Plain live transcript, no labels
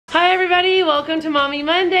everybody, welcome to Mommy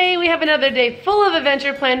Monday. We have another day full of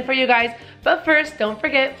adventure planned for you guys. But first, don't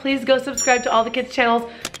forget, please go subscribe to all the kids' channels.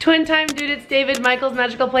 Twin Time, Dude, It's David, Michael's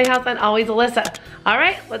Magical Playhouse, and Always Alyssa. All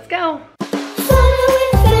right, let's go.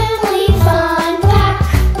 Family fun pack.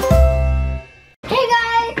 Hey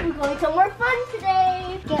guys, we're going somewhere fun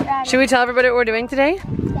today. Get ready. Should we tell everybody what we're doing today?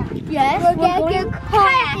 Yes, we're going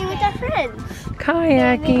kayaking with our friends.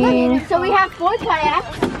 Kayaking. So we have 4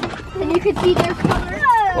 kayaks, and you can see their colors.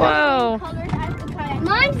 Whoa.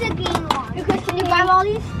 Mine's the green one. Because can you grab all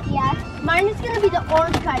these? Yes. Mine is going to be the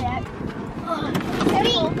orange kayak.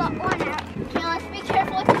 Careful, the orange. Okay, let's be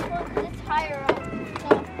careful with this one because it's higher up. So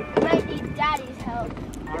we might need Daddy's help.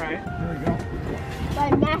 Alright, here we go. My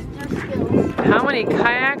master skills. How many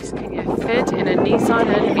kayaks can you fit in a Nissan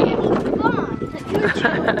NV?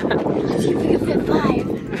 Let's see if we can fit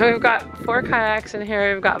 5. We've got 4 kayaks in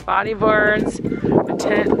here. We've got bodyboards, a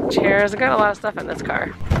tent, chairs. I've got a lot of stuff in this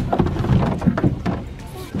car.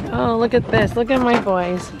 Oh, look at this. Look at my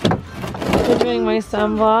boys. They're doing my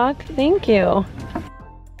sunblock. Thank you.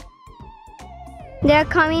 They're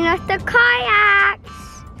coming with the kayaks.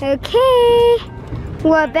 Okay.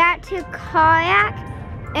 We're about to kayak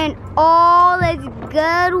in all this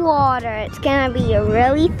good water. It's gonna be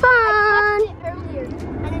really fun. I touched it earlier,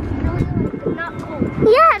 and it's really not cold.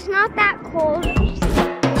 Yeah, it's not that cold.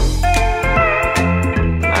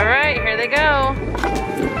 All right, here they go.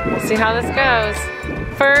 We'll see how this goes.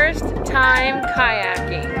 First time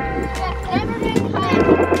kayaking. Never been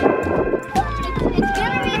kayaking. It's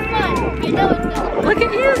gonna be fun. I know it's gonna be fun. Look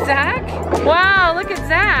at you, Zach. Wow, look at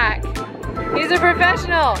Zach. He's a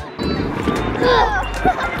professional.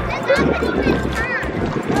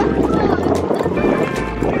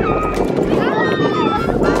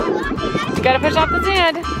 You gotta push off the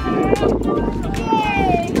sand.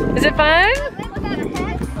 Is it fun?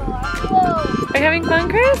 Are you having fun,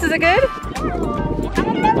 Chris? Is it good?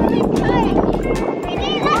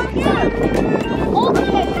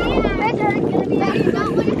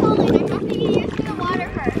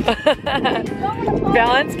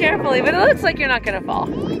 Balance carefully, but it looks like you're not gonna fall.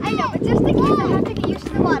 I know, but just in case I have to get used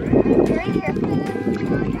to the water. Very careful.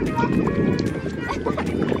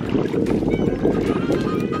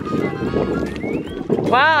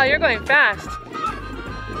 Wow, you're going fast.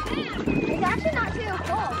 It's actually not too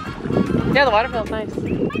cold. Yeah, the water feels nice.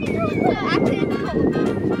 Actually, it's cold.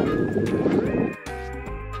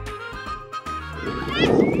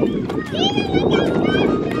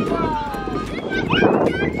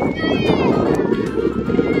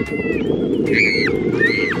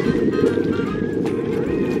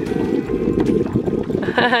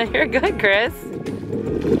 You're good, Chris.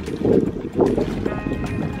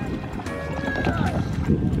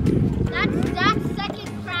 That's second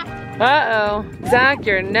practice. Uh-oh. Zach,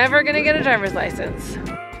 you're never gonna get a driver's license.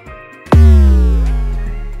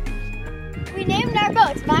 We named our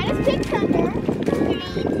boats. Mine is Pink Thunder,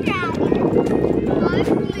 Green Dragon, I'm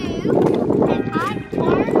Blue, and I'm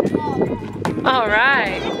Orange Ball. All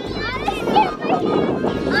right.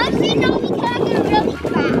 I'm sitting on the kayak really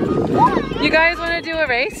fast. You guys wanna do a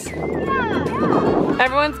race? Yeah.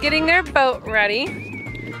 Everyone's getting their boat ready.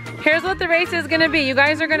 Here's what the race is gonna be. You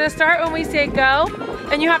guys are gonna start when we say go,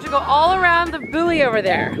 and you have to go all around the buoy over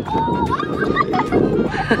there.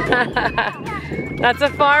 That's a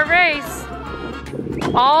far race.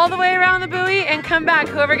 All the way around the buoy and come back.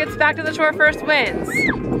 Whoever gets back to the shore first wins.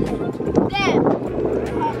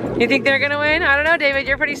 Then. You think they're gonna win? I don't know, David,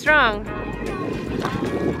 you're pretty strong.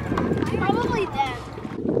 Probably then.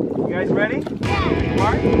 You guys ready? Yeah.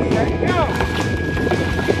 Mark, set, go!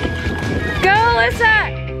 Go, Alyssa!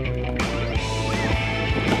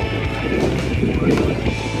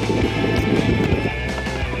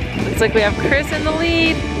 Looks like we have Chris in the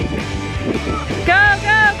lead. Go,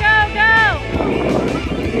 go, go, go!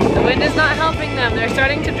 The wind is not helping them. They're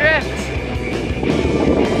starting to drift.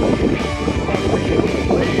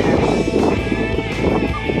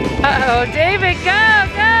 Uh-oh, David, go,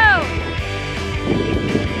 go!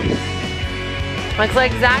 Looks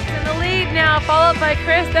like Zach's in the lead now, followed by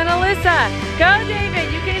Chris, then Alyssa. Go,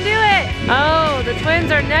 David, you can do it. Oh, the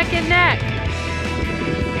twins are neck and neck.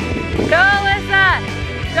 Go, Alyssa.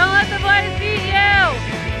 Don't let the boys beat you.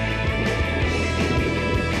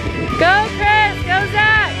 Go, Chris, go,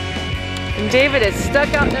 Zach. And David is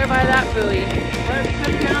stuck out there by that buoy.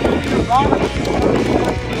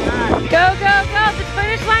 Go, go, go. The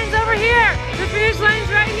finish line's over here. The finish line's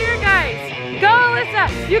right here, guys. Go, Alyssa.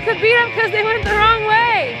 You could beat them because they went the wrong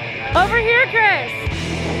way. Over here, Chris.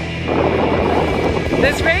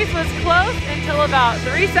 This race was close until about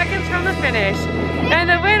 3 seconds from the finish. And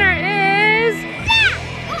the winner is...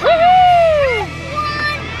 Woohoo!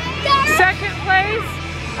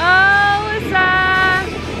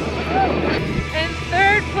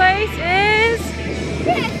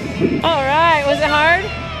 All right, was it hard?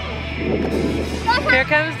 Here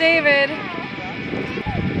comes David.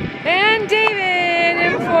 And David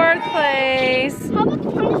in 4th place. How about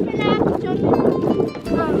the punishment after jumping?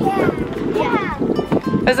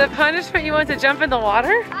 Yeah. As a punishment, you want to jump in the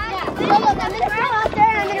water? Yeah. So look, I'm gonna throw out there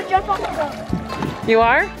and I'm gonna jump off the boat. You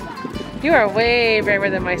are? You are way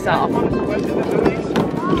braver than myself.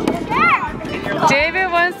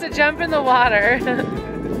 David wants to jump in the water.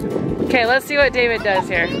 Okay, let's see what David does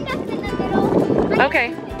here.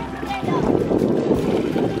 Okay.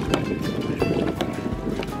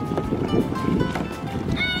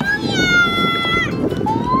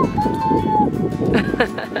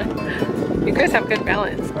 You guys have good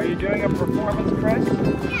balance. Are you doing a performance, Chris?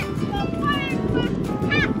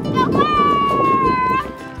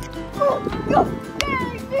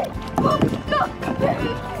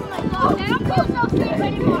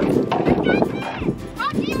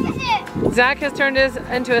 Zach has turned his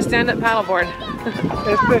into a stand-up paddleboard.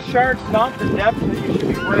 It's the sharks, not the depth that you should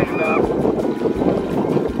be worried about.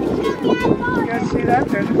 You guys see that?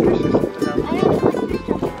 There's a fish or something out there.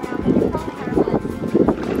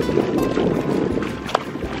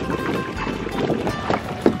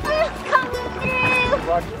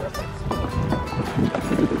 Watch this.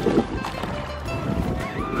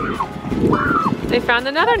 They found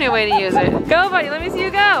another new way to use it. Go, buddy. Let me see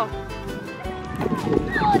you go.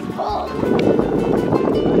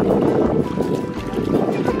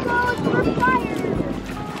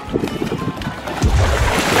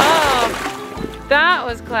 Oh, that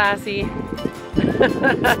was classy.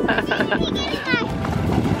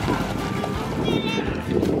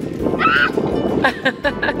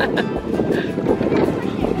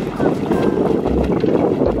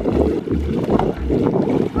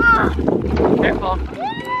 Careful.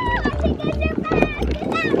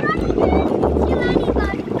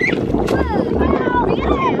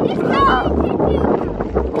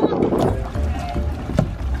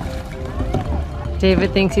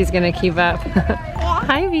 David thinks he's gonna keep up.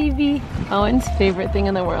 Hi, Vivi. Owen's favorite thing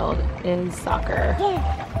in the world is soccer.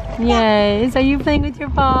 Yes. Are you playing with your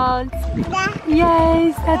balls?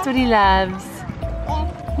 Yes, that's what he loves.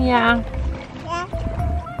 Yeah.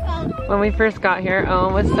 When we first got here,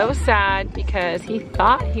 Owen was so sad because he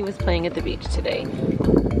thought he was playing at the beach today.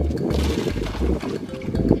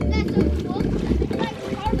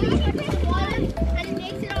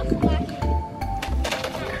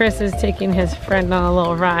 Chris is taking his friend on a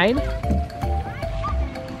little ride.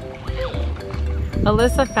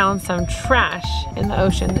 Alyssa found some trash in the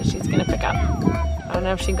ocean that she's gonna pick up. I don't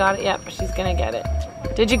know if she got it yet, but she's gonna get it.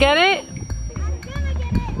 Did you get it?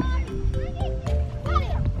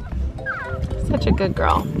 Such a good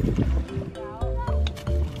girl.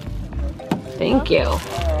 Thank you.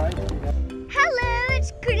 Hello,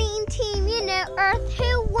 it's Green Team, you know, Earth,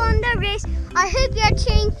 who won the race. I hope you're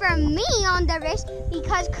cheering for me on the race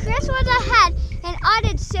because Chris was ahead and I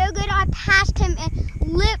did so good. I passed him and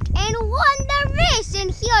lipped and won the race,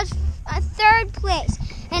 and he was 3rd place.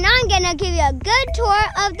 And I'm gonna give you a good tour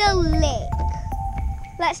of the lake.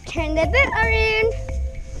 Let's turn the boat around.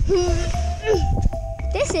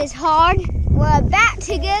 This is hard. We're about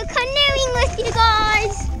to go canoeing with you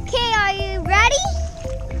guys. Okay, are you ready?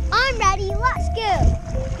 I'm ready. Let's go.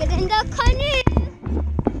 Get in the canoe.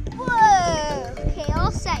 Whoa. Okay,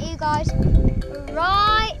 I'll set you guys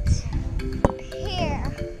right here.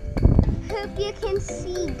 Hope you can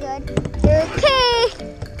see good. Okay.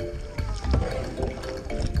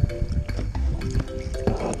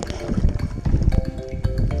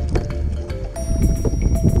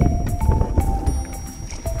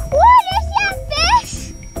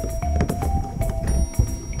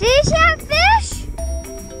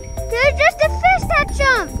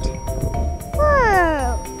 Jumped.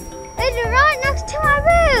 Whoa. It's right next to my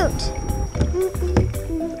boat.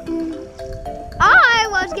 I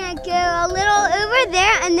was going to go a little over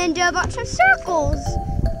there and then do a bunch of circles.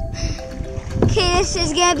 Okay, this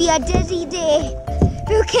is going to be a dizzy day.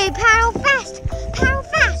 Okay, paddle fast. Paddle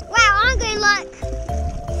fast. Wow, I'm going like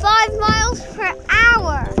 5 miles per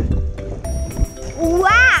hour.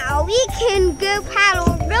 Wow, we can go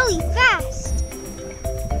paddle really fast.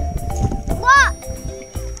 What?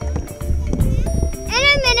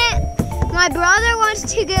 My brother wants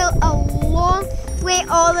to go a long way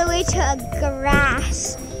all the way to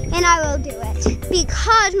grass, and I will do it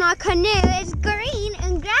because my canoe is green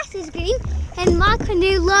and grass is green, and my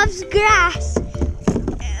canoe loves grass.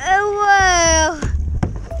 Whoa,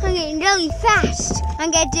 I'm getting really fast. I'm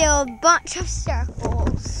gonna do a bunch of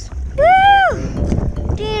circles.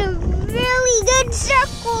 Woo! Doing really good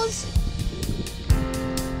circles.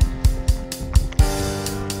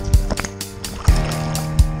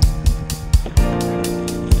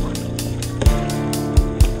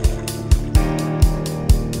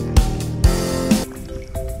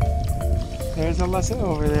 There's Alyssa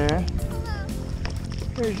over there.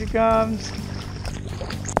 Here she comes.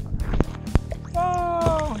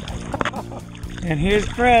 Oh! And here's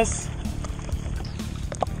Chris.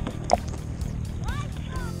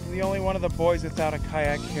 The only one of the boys without a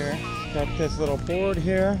kayak here. Got this little board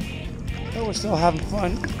here. Oh, we're still having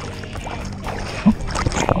fun.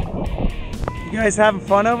 You guys having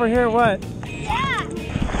fun over here or what? Yeah.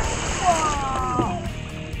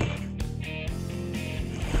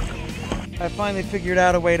 I finally figured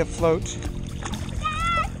out a way to float.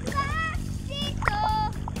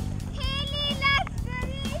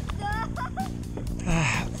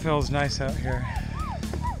 It feels nice out here.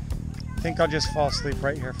 I think I'll just fall asleep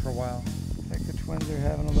right here for a while. Like the twins are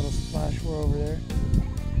having a little splash. We're over there.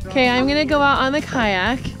 Okay, I'm gonna go out on the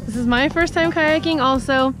kayak. This is my first time kayaking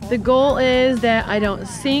also. The goal is that I don't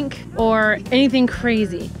sink or anything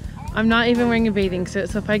crazy. I'm not even wearing a bathing suit,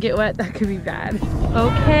 so if I get wet, that could be bad.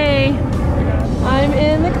 Okay, I'm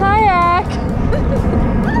in the kayak.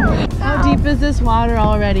 How deep is this water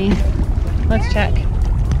already? Let's check.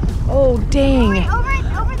 Oh, dang.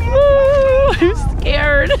 Over there. Ooh, I'm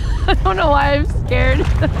scared. I don't know why I'm scared.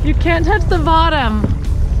 You can't touch the bottom.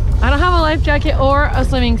 I don't have a life jacket or a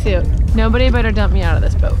swimming suit. Nobody better dump me out of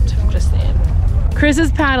this boat. Just saying. Chris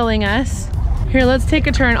is paddling us. Here, let's take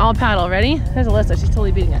a turn. I'll paddle. Ready? There's Alyssa. She's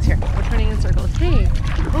totally beating us here. We're turning in circles. Hey.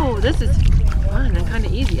 Oh, this is fun and kind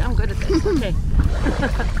of easy. I'm good at this. Okay.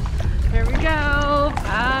 Here we go.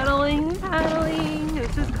 Paddling, paddling.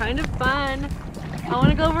 This is kind of fun. I want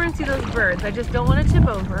to go over and see those birds. I just don't want to tip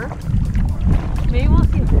over. Maybe we'll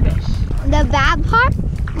see a fish. The bad part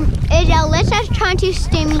is Alyssa's trying to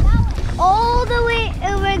steer me all the way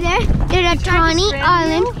over there to the tiny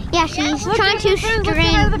island. Yeah, she's trying to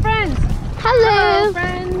strand. The friends. Hello.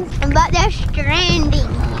 Friends. But they're stranding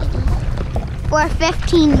for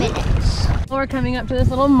 15 minutes. We're coming up to this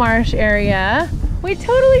little marsh area. We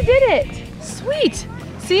totally did it. Sweet.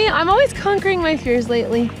 See, I'm always conquering my fears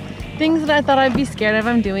lately. Things that I thought I'd be scared of,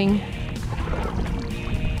 I'm doing.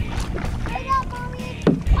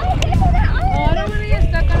 Oh, I don't want to get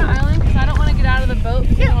stuck on an island because I don't want to get out of the boat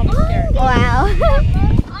because I'll be scared. Wow. I'm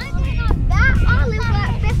on that island for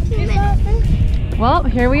 15 minutes. Well,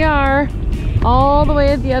 here we are, all the way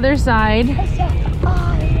at the other side.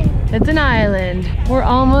 It's an island. We're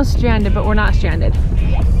almost stranded, but we're not stranded.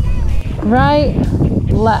 Right,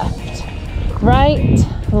 left, right,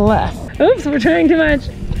 left. Oops, we're trying too much.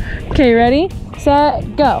 Okay, ready,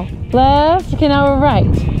 set, go. Left, okay, now we're right.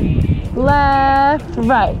 Left,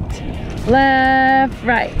 right, left,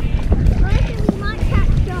 right.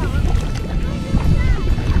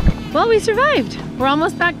 Well, we survived. We're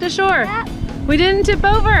almost back to shore. Yep. We didn't tip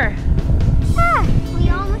over. Yeah, we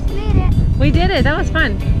almost made it. We did it, that was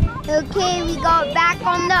fun. Okay, we got back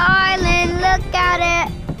on the island. Look at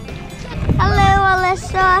it. Hello,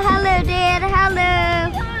 Alyssa. Hello, Dad. Hello.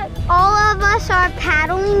 All of us are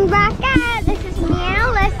paddling back at. This is me and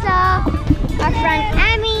Alyssa. Our friend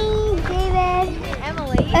Emmy, David.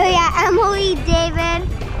 Emily. Oh yeah, Emily, David,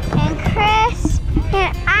 and Chris,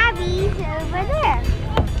 and Abby's over there.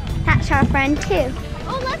 That's our friend too.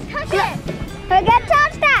 Oh, let's touch it. We're gonna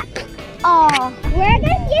touch that. Oh, we're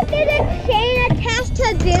gonna get the chain attached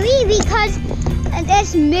to Billy because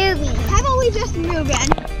it's moving. How about we just move in?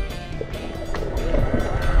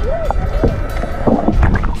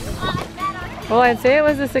 Well, I'd say it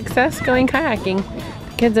was a success going kayaking.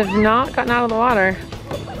 The kids have not gotten out of the water.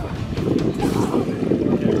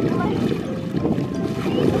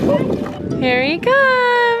 Here he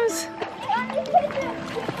comes.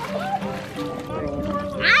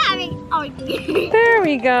 There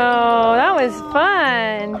we go. That was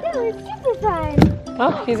fun. That was super fun.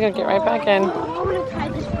 Oh, he's gonna get right back in. I'm gonna try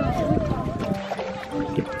this one.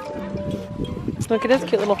 Look at his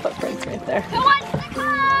cute little footprints right there. Come on, come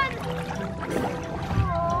on.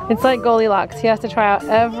 It's like Goldilocks. He has to try out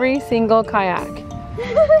every single kayak.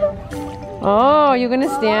 Oh, you gonna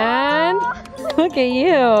stand? Look at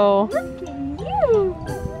you. Look at you.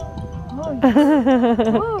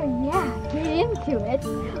 Oh yeah, get into it.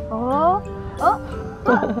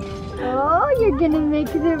 Oh, you're gonna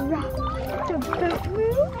make the boat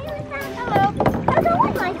move. Hello. How's the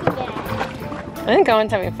one like again? I think I want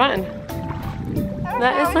to have fun.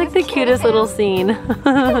 That is like the cutest little scene.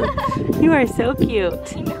 You are so cute.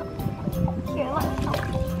 Here, let's talk.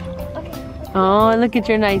 Okay. Oh, look at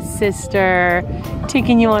your nice sister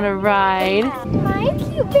taking you on a ride. Hi,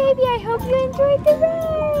 cute baby. I hope you enjoyed the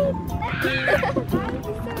ride.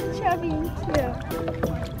 He's so chubby and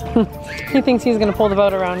cute. He thinks he's gonna pull the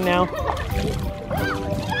boat around now.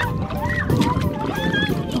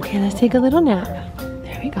 Okay, let's take a little nap.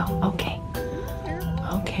 There we go. Okay.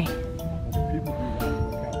 Okay.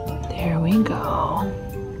 we go.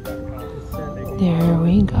 There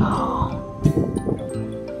we go.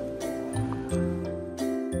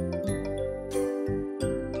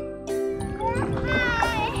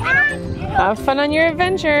 Have fun on your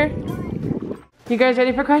adventure. You guys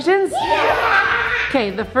ready for questions? Yeah! Okay,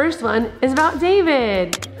 the first one is about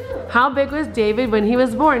David. How big was David when he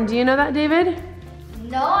was born? Do you know that, David?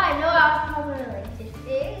 No, I know I was probably like this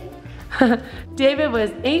big. David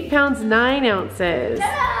was 8 pounds 9 ounces.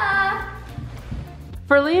 Ta-da!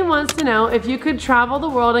 Ferline wants to know if you could travel the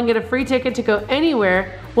world and get a free ticket to go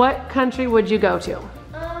anywhere, what country would you go to?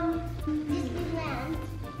 Disneyland.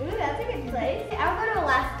 Ooh, that's a good place. I'll go to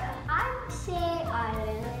Alaska. I'd say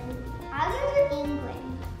Ireland. I'll go to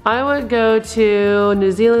England. I would go to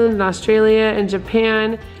New Zealand and Australia and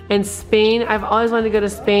Japan and Spain. I've always wanted to go to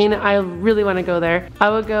Spain. I really want to go there. I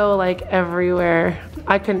would go like everywhere.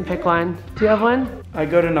 I couldn't pick one. Do you have one? I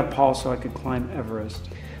go to Nepal so I could climb Everest.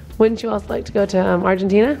 Wouldn't you also like to go to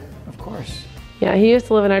Argentina? Of course. Yeah, he used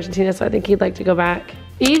to live in Argentina, so I think he'd like to go back.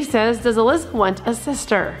 Eve says, does Alyssa want a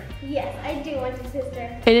sister? Yes, I do want a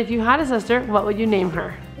sister. And if you had a sister, what would you name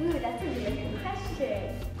her? Ooh, that's a really good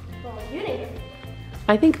question. What would you name her?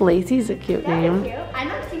 I think Lacey's a cute name. Cute. I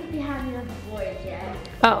don't think we have enough boys yet.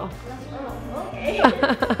 Oh. Oh, okay.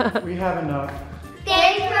 We have enough.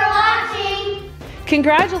 Thanks for watching.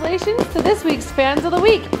 Congratulations to this week's Fans of the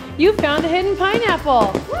Week. You found a hidden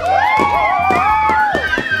pineapple.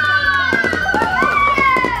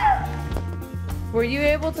 Were you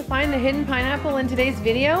able to find the hidden pineapple in today's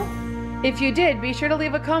video? If you did, be sure to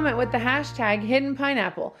leave a comment with the hashtag hidden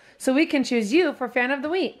pineapple so we can choose you for Fan of the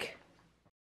Week.